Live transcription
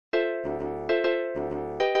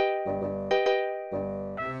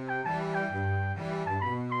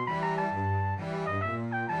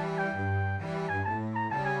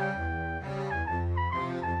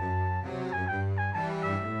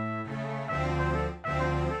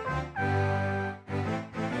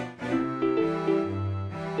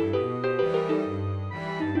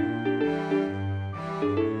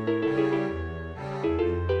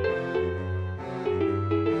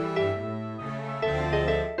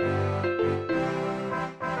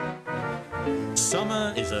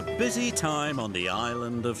Summer is a busy time on the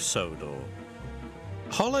island of Sodor.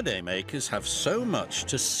 Holidaymakers have so much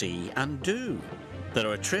to see and do. There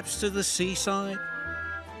are trips to the seaside,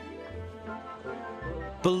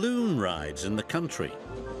 balloon rides in the country,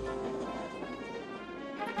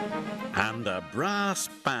 and a brass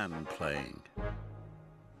band playing.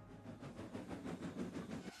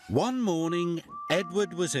 One morning,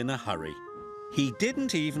 Edward was in a hurry. He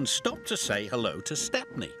didn't even stop to say hello to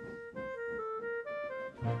Stepney.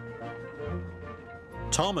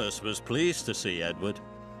 Thomas was pleased to see Edward.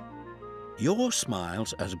 "Your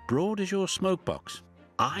smile's as broad as your smokebox."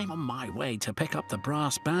 "I'm on my way to pick up the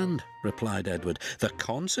brass band," replied Edward. "The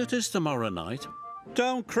concert is tomorrow night."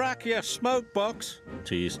 "Don't crack your smokebox,"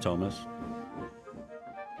 teased Thomas.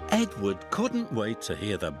 Edward couldn't wait to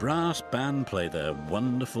hear the brass band play their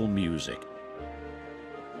wonderful music.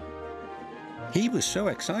 He was so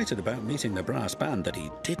excited about meeting the brass band that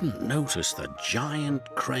he didn't notice the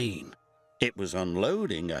giant crane. It was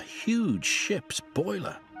unloading a huge ship's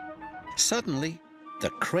boiler. Suddenly, the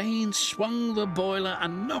crane swung the boiler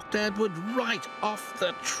and knocked Edward right off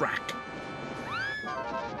the track.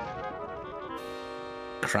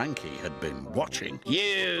 Cranky had been watching.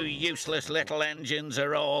 "You useless little engines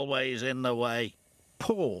are always in the way."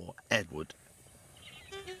 Poor Edward.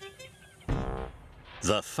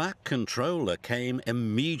 The Fat Controller came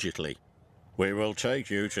immediately. "We will take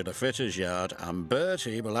you to the fitter's yard and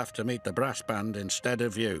Bertie will have to meet the brass band instead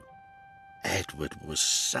of you." Edward was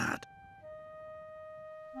sad.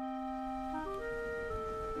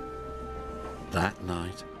 That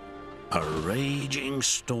night, a raging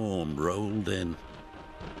storm rolled in.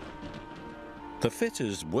 The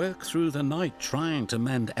fitters worked through the night trying to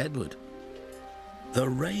mend Edward. The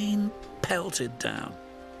rain pelted down.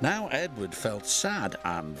 Now Edward felt sad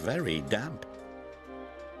and very damp.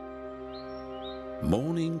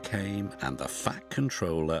 Morning came and the Fat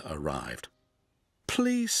Controller arrived.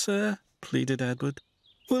 "Please, sir," pleaded Edward,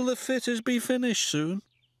 "will the fitters be finished soon?"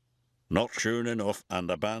 "Not soon enough, and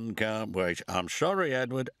the band can't wait. I'm sorry,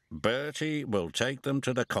 Edward. Bertie will take them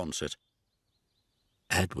to the concert."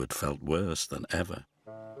 Edward felt worse than ever.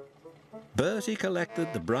 Bertie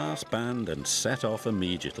collected the brass band and set off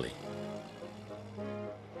immediately.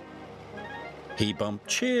 He bumped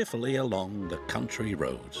cheerfully along the country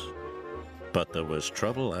roads. But there was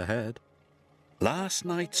trouble ahead. Last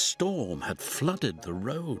night's storm had flooded the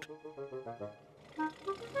road.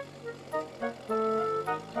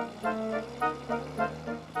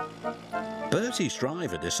 Bertie's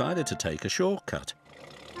driver decided to take a shortcut.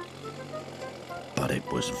 But it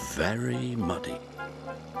was very muddy.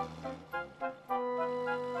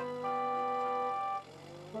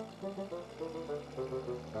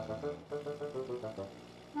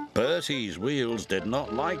 Bertie's wheels did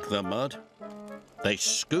not like the mud. They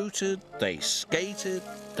scooted, they skated,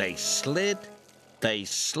 they slid, they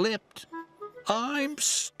slipped. "I'm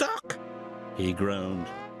stuck," he groaned.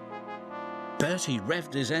 Bertie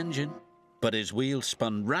revved his engine, but his wheels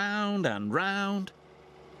spun round and round.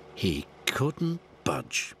 He couldn't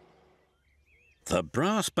budge. The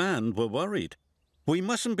brass band were worried. "We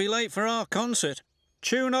mustn't be late for our concert."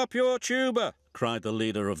 "Tune up your tuba," cried the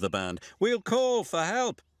leader of the band. "We'll call for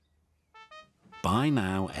help." By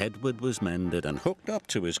now, Edward was mended and hooked up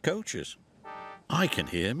to his coaches. "I can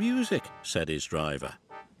hear music," said his driver.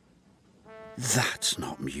 "That's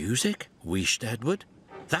not music," wheezed Edward.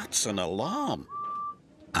 "That's an alarm."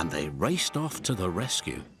 And they raced off to the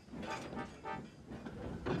rescue.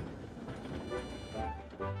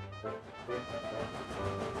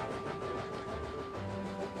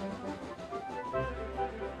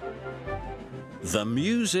 The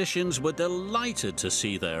musicians were delighted to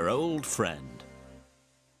see their old friend.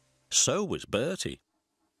 So was Bertie.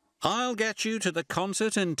 "I'll get you to the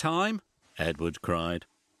concert in time," Edward cried.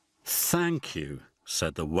 "Thank you,"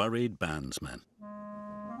 said the worried bandsman.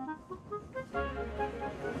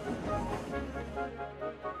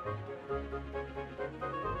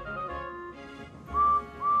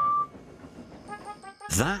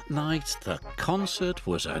 That night, the concert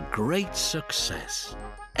was a great success.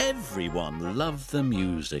 Everyone loved the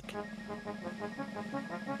music.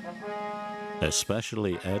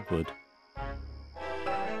 Especially Edward.